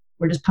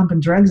we're just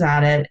pumping drugs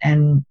at it.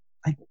 And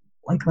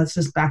like, let's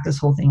just back this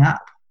whole thing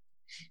up.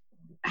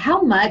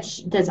 How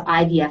much does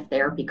IVF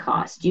therapy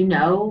cost? Do you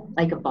know,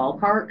 like a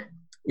ballpark?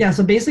 Yeah,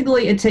 so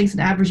basically it takes an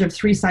average of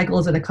 3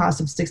 cycles at a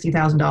cost of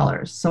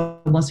 $60,000.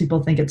 So most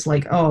people think it's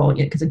like,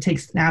 because it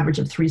takes an average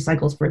of 3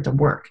 cycles for it to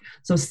work.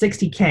 So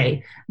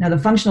 $60K. Now the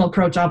functional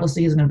approach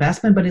obviously is an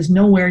investment, but is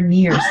nowhere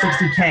near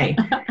 $60K.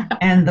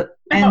 And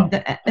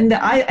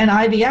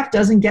IVF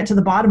doesn't get to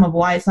the bottom of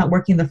why it's not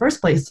working in the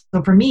first place.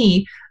 So for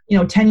me,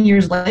 10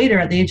 years later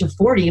at the age of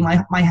 40,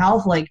 my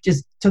health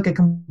just took a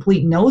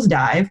complete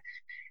nosedive,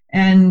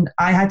 and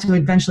I had to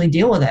eventually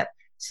deal with it.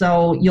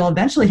 So you'll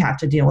eventually have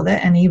to deal with it,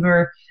 and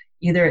either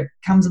it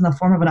comes in the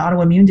form of an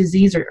autoimmune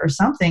disease or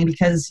something,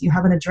 because you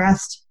haven't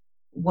addressed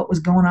what was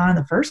going on in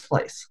the first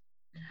place.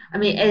 I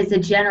mean, as a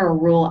general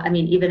rule,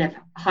 even if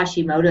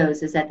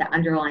Hashimoto's is at the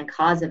underlying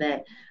cause of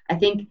it, I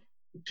think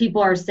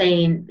people are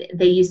saying,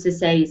 they used to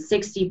say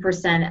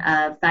 60%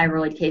 of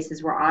thyroid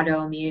cases were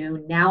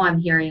autoimmune. Now I'm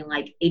hearing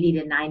like 80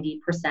 to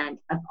 90%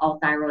 of all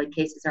thyroid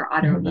cases are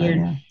autoimmune.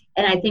 Yeah.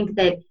 And I think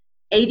that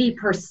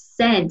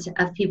 80%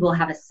 of people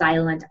have a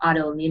silent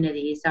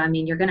autoimmunity. So,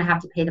 you're going to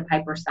have to pay the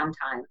piper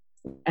sometime.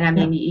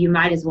 And you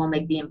might as well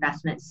make the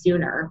investment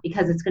sooner,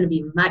 because it's going to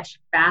be much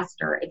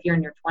faster if you're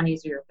in your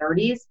 20s or your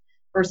 30s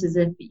versus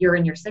if you're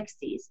in your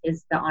 60s,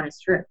 is the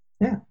honest truth.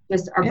 Yeah.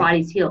 Just our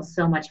bodies heal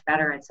so much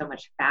better and so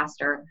much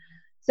faster.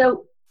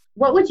 So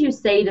what would you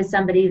say to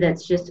somebody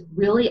that's just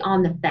really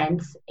on the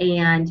fence,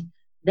 and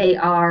they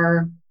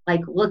are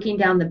like looking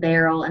down the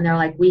barrel, and they're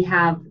like,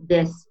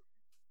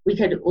 we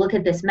could look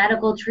at this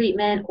medical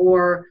treatment,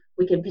 or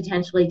we could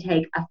potentially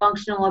take a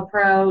functional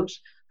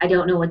approach. I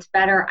don't know what's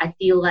better. I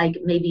feel like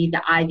maybe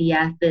the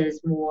IVF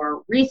is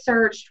more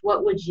researched.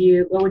 What would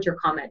your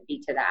comment be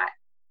to that?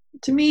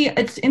 To me,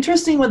 it's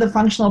interesting with the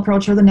functional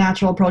approach or the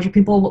natural approach.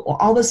 People,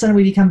 all of a sudden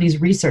we become these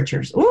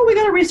researchers. Oh, we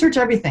got to research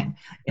everything,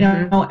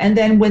 Mm-hmm. And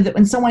then when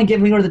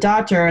we go to the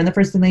doctor, and the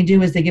first thing they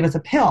do is they give us a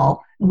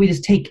pill, and we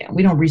just take it.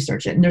 We don't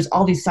research it, and there's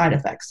all these side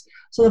effects.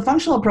 So the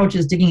functional approach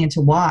is digging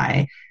into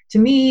why. To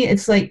me,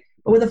 it's like,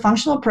 with a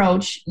functional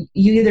approach,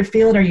 you either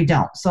feel it or you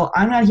don't. So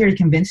I'm not here to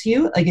convince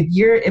you. Like,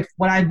 if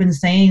what I've been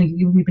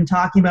saying, we've been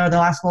talking about the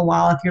last little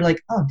while, if you're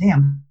like, oh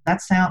damn,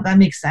 that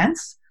makes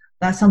sense.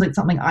 That sounds like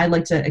something I'd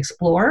like to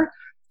explore.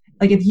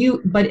 Like if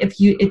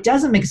it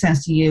doesn't make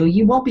sense to you,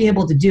 you won't be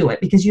able to do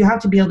it, because you have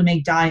to be able to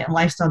make diet and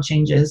lifestyle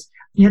changes.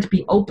 You have to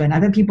be open.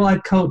 I've had people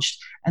I've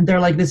coached, and they're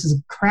like, this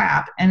is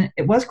crap. And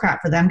it was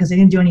crap for them because they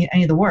didn't do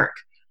any of the work.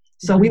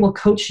 So we will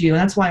coach you. And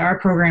that's why our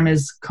program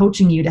is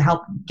coaching you to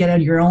help get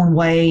out of your own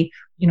way.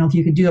 If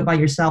you could do it by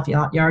yourself, you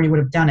already would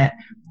have done it.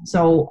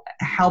 So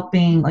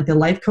helping, like, the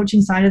life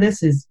coaching side of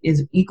this is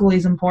equally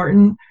as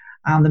important.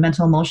 The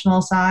mental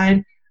emotional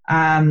side,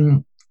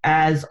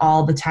 as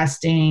all the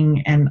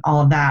testing and all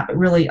of that. But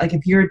really, like,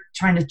 if you're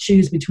trying to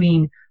choose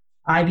between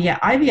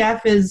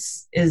IVF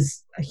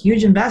is a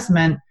huge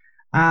investment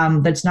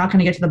that's not going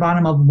to get to the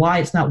bottom of why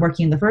it's not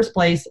working in the first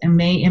place, and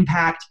may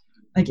impact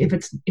Like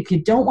if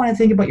you don't want to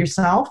think about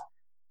yourself,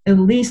 at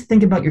least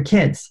think about your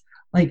kids.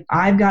 Like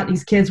I've got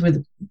these kids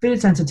with food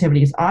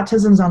sensitivities,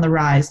 autism's on the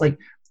rise. Like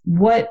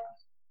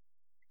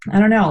I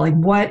don't know, like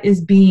what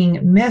is being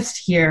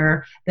missed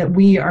here, that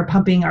we are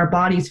pumping our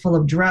bodies full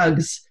of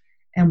drugs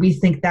and we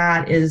think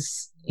that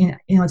is,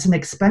 it's an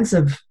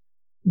expensive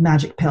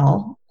magic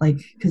pill, like,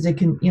 because it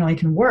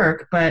can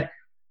work, but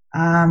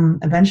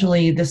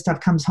eventually this stuff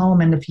comes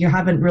home. And if you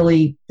haven't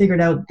really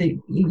figured out that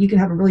you can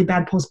have a really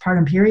bad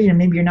postpartum period, and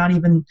maybe you're not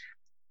even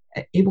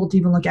able to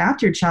even look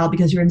after your child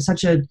because you're in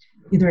such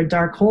either a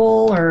dark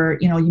hole, or,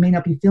 you may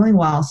not be feeling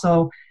well.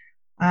 So,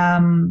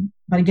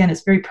 but again,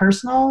 it's very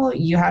personal.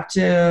 You have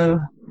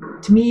to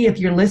me, if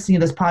you're listening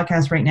to this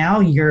podcast right now,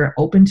 you're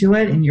open to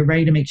it and you're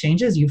ready to make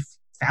changes. You've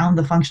found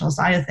the functional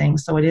side of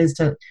things. So it is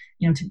to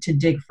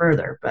dig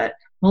further. But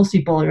most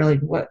people are like,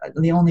 what?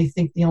 They only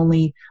think the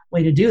only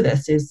way to do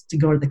this is to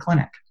go to the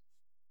clinic.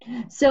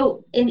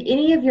 So in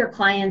any of your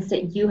clients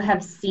that you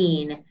have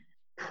seen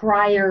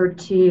prior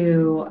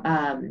to,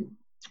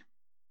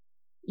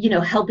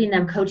 helping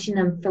them, coaching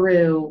them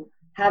through,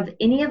 have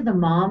any of the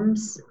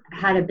moms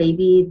had a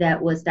baby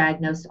that was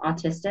diagnosed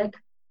autistic?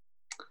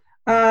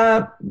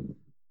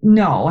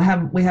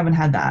 No, we haven't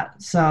had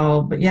that.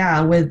 So, but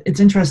yeah, it's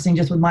interesting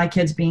just with my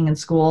kids being in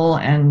school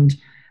and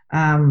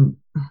a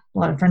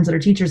lot of friends that are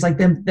teachers, like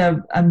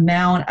the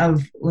amount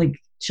of like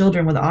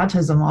children with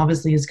autism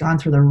obviously has gone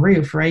through the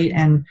roof, right?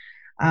 And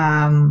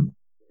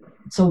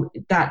so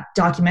that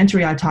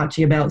documentary I talked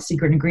to you about,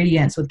 Secret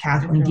Ingredients, with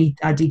Kathleen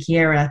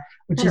DiChiara,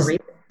 which is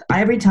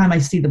every time I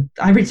see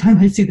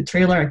the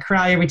trailer, I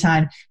cry every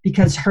time,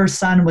 because her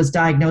son was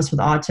diagnosed with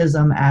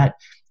autism at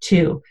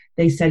 2.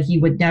 They said he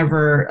would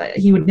never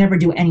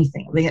do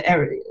anything.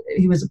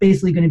 He was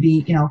basically going to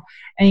be,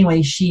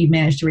 anyway, she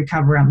managed to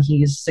recover him.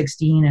 He's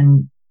 16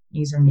 and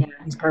he's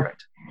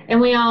perfect.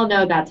 And we all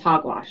know that's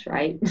hogwash,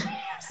 right?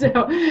 So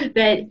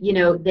that,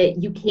 that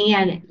you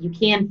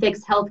can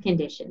fix health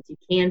conditions. You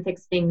can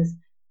fix things.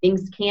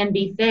 Things can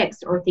be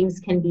fixed, or things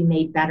can be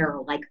made better,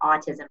 like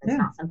autism. It's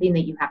not something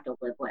that you have to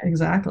live with.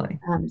 Exactly.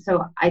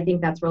 So I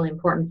think that's really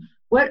important.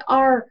 What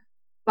are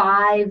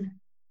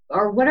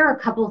a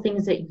couple of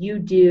things that you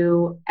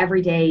do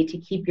every day to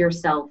keep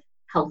yourself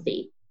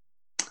healthy?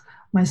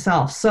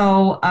 Myself.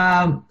 So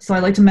I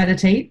like to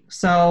meditate.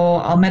 So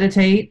I'll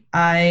meditate.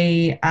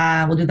 I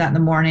will do that in the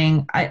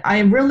morning.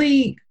 I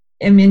really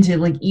am into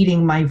like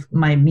eating my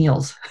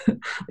meals.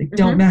 Like,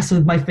 don't mess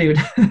with my food.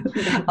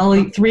 I'll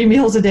eat 3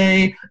 meals a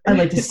day. I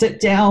like to sit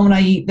down when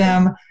I eat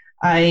them.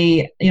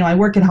 I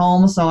work at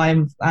home, so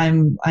I'm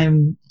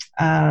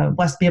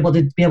blessed to be able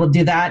to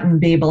do that and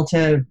be able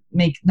to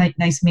make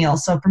nice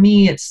meals. So for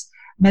me, it's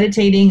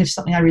meditating. It's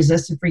something I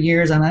resisted for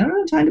years, and I don't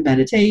have time to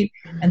meditate,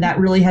 and that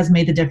really has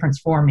made the difference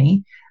for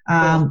me.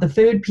 The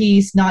food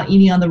piece, not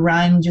eating on the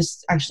run,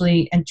 just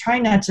actually, and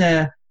trying not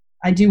to.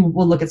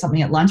 We'll look at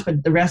something at lunch,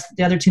 but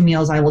the other 2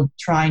 meals, I will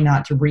try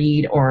not to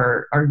read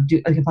or do.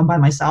 Like if I'm by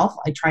myself,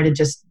 I try to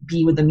just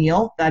be with the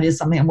meal. That is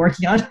something I'm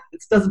working on.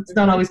 It's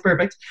not always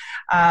perfect.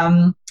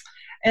 And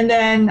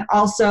then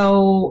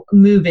also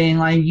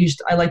moving. I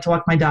like to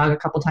walk my dog a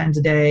couple times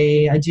a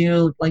day. I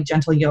do like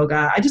gentle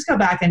yoga. I just got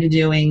back into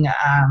doing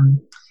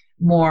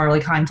more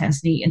like high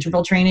intensity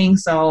interval training.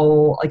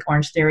 So like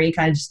Orange Theory,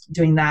 kind of just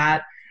doing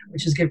that,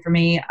 which is good for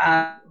me.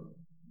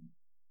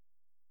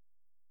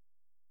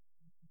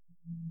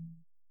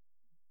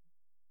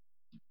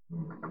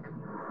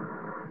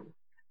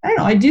 I don't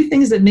know. I do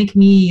things that make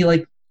me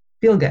like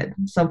feel good.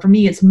 So for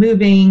me, it's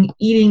moving,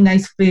 eating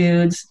nice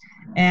foods,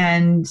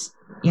 and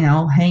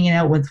hanging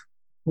out with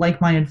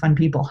like-minded, fun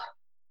people.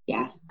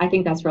 Yeah, I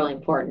think that's really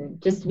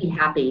important. Just to be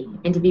happy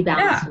and to be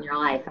balanced in your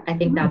life. I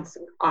think that's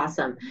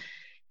awesome.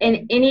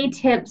 And any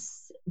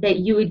tips that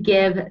you would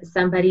give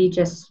somebody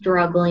just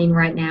struggling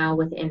right now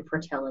with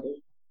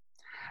infertility?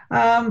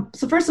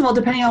 So first of all,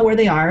 depending on where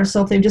they are,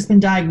 so if they've just been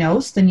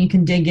diagnosed, then you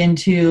can dig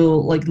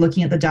into like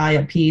looking at the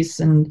diet piece,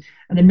 and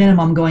at a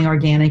minimum going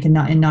organic and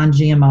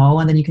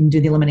non-GMO, and then you can do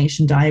the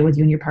elimination diet with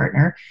you and your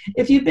partner.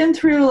 If you've been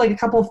through like a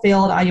couple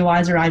failed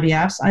IUIs or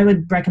IVFs, I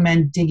would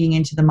recommend digging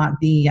into the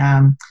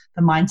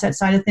mindset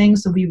side of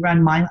things. So we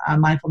run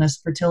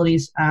mindfulness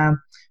fertilities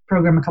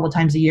program a couple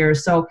times a year.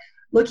 So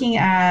looking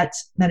at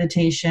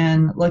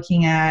meditation,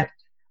 looking at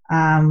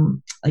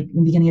like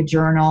beginning a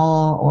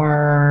journal,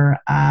 or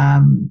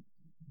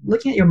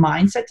looking at your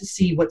mindset to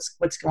see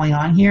what's going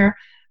on here,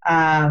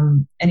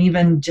 and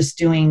even just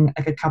doing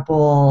like a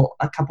couple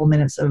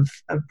minutes of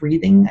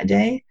breathing a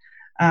day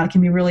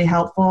can be really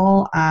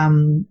helpful.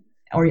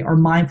 Or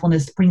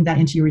mindfulness, bring that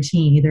into your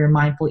routine, either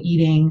mindful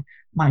eating,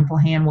 mindful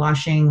hand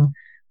washing,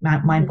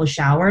 mindful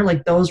shower,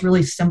 like those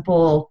really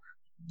simple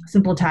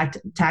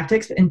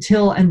tactics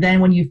and then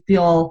when you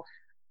feel.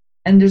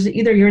 And there's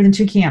you're in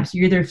 2 camps.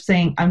 You're either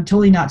saying, I'm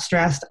totally not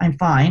stressed, I'm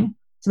fine.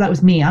 So that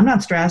was me. I'm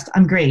not stressed,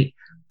 I'm great.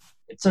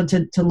 So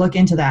to look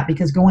into that,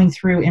 because going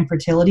through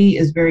infertility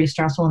is very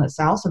stressful in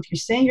itself. So if you're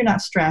saying you're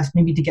not stressed,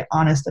 maybe to get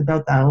honest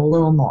about that a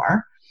little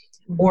more.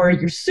 Or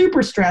you're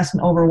super stressed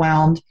and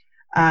overwhelmed,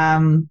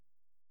 and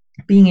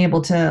being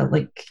able to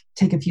like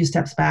take a few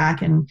steps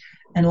back, and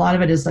a lot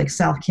of it is like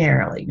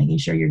self-care, like making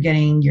sure you're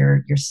getting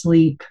your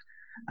sleep,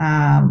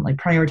 like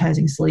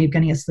prioritizing sleep,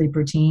 getting a sleep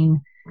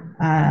routine,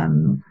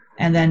 and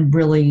then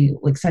really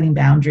like setting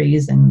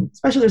boundaries. And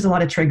especially there's a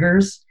lot of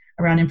triggers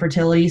around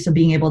infertility, so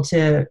being able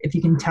to, if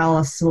you can tell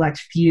a select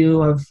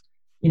few of,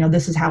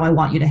 this is how I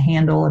want you to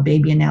handle a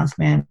baby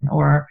announcement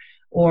or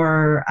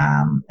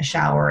a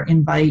shower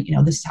invite,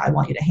 this is how I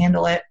want you to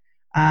handle it.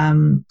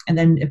 And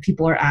then if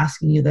people are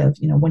asking you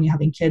when you're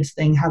having kids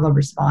thing, have a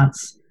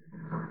response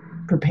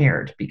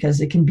prepared,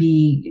 because it can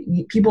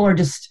be, people are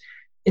just,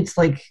 it's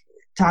like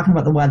talking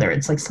about the weather.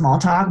 It's like small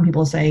talk, and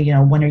people say,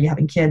 when are you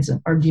having kids,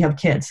 or do you have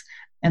kids?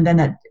 And then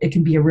that it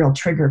can be a real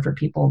trigger for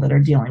people that are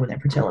dealing with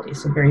infertility.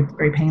 So very,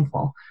 very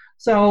painful.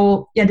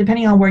 So yeah,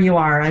 depending on where you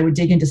are, I would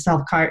dig into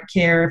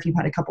self-care. If you've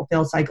had a couple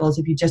failed cycles,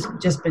 if you've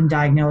just been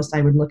diagnosed,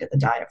 I would look at the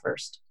diet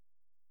first.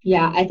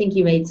 Yeah, I think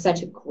you made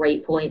such a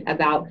great point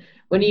about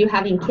when are you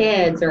having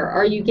kids, or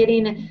are you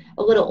getting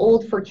a little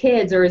old for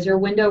kids, or is your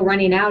window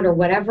running out, or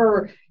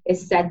whatever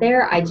is said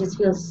there. I just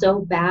feel so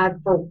bad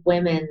for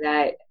women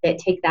that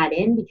take that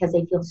in, because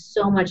they feel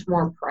so much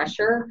more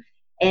pressure,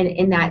 and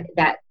in that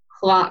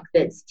clock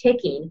that's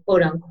ticking,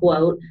 quote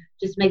unquote,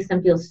 just makes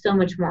them feel so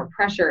much more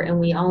pressure. And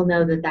we all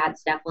know that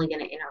that's definitely going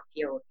to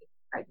interfere with being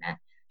pregnant.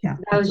 Yeah,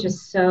 so that was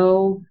just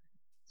so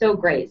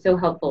great, so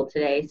helpful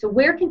today. So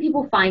where can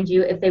people find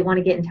you if they want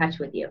to get in touch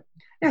with you?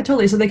 Yeah,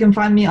 totally. So they can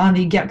find me on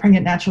the Get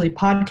Pregnant Naturally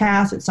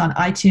podcast. It's on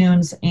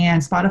iTunes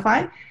and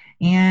Spotify.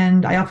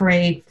 And I offer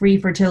a free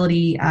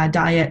fertility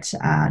diet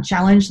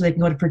challenge. So they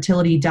can go to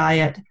Fertility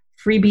Diet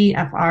Freebie,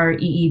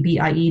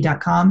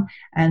 FREEBIE.com.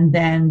 And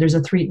then there's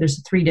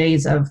 3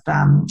 days of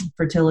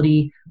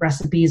fertility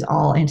recipes,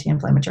 all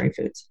anti-inflammatory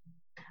foods.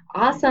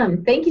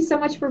 Awesome. Thank you so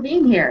much for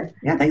being here.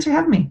 Yeah, thanks for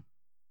having me.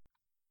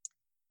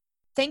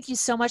 Thank you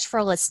so much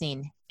for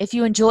listening. If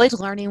you enjoyed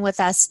learning with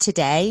us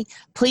today,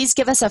 please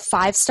give us a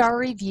 5-star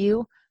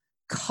review,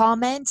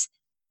 comment,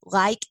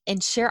 like,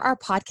 and share our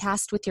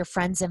podcast with your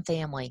friends and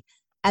family.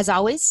 As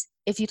always,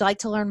 if you'd like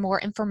to learn more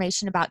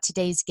information about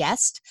today's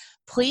guest,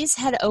 please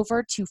head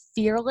over to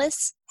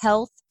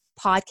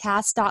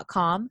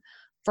fearlesshealthpodcast.com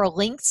for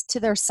links to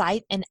their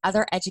site and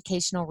other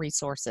educational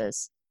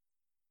resources.